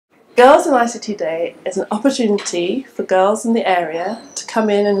Girls in ICT Day is an opportunity for girls in the area to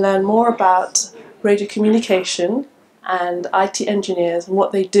come in and learn more about radio communication and IT engineers and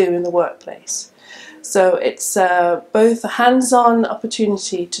what they do in the workplace. So it's both a hands-on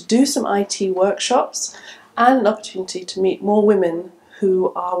opportunity to do some IT workshops and an opportunity to meet more women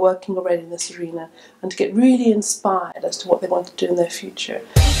who are working already in this arena and to get really inspired as to what they want to do in their future.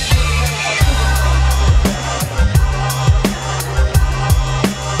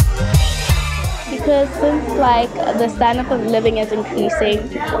 Because since the standard of living is increasing,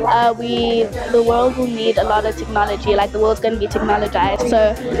 the world will need a lot of technology. The world's going to be technologized.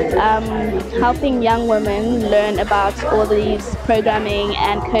 So helping young women learn about all these programming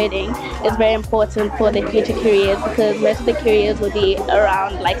and coding is very important for their future careers, because most of the careers will be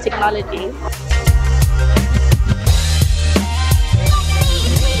around technology.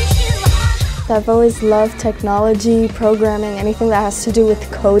 I've always loved technology, programming, anything that has to do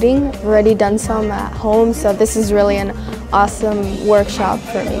with coding. I've already done some at home, so this is really an awesome workshop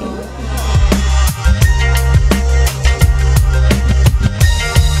for me.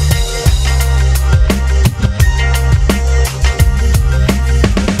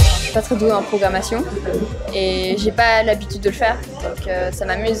 Je suis pas très douée en programmation et j'ai pas l'habitude de le faire, donc ça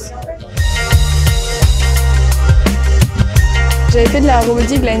m'amuse. J'avais fait de la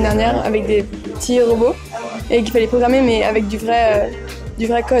robotique l'année dernière avec des petits robots et qu'il fallait programmer, mais avec du vrai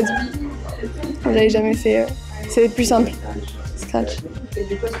code. J'avais jamais fait, c'est plus simple, Scratch.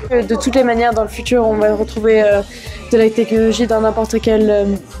 De toutes les manières, dans le futur, on va retrouver de la technologie dans n'importe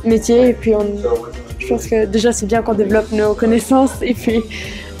quel métier, et puis je pense que déjà c'est bien qu'on développe nos connaissances, et puis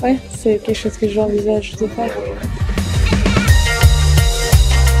ouais, c'est quelque chose que j'envisage de faire.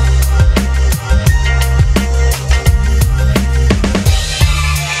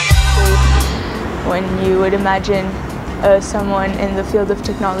 When you would imagine someone in the field of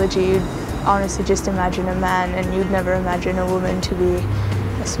technology, you'd honestly just imagine a man, and you'd never imagine a woman to be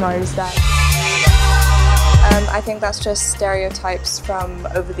as smart as that. I think that's just stereotypes from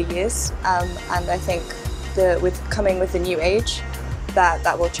over the years, and I think coming with the new age,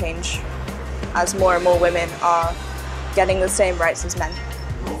 that will change as more and more women are getting the same rights as men.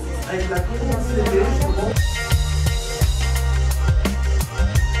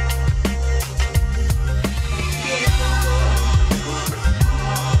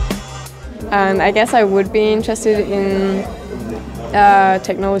 I guess I would be interested in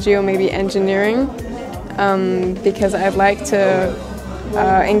technology or maybe engineering, because I'd like to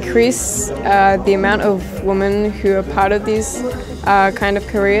increase the amount of women who are part of these kind of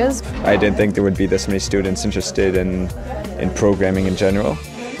careers. I didn't think there would be this many students interested in programming in general,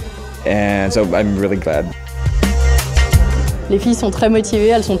 and so I'm really glad. Les filles sont très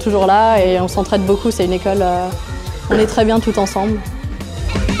motivées, elles sont toujours là et on s'entraide beaucoup, c'est une école, on est très bien tout ensemble.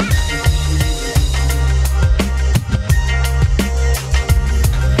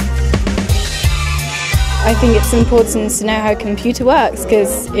 I think it's important to know how a computer works,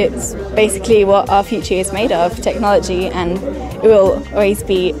 because it's basically what our future is made of, technology, and it will always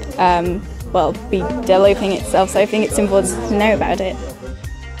be, be developing itself, so I think it's important to know about it.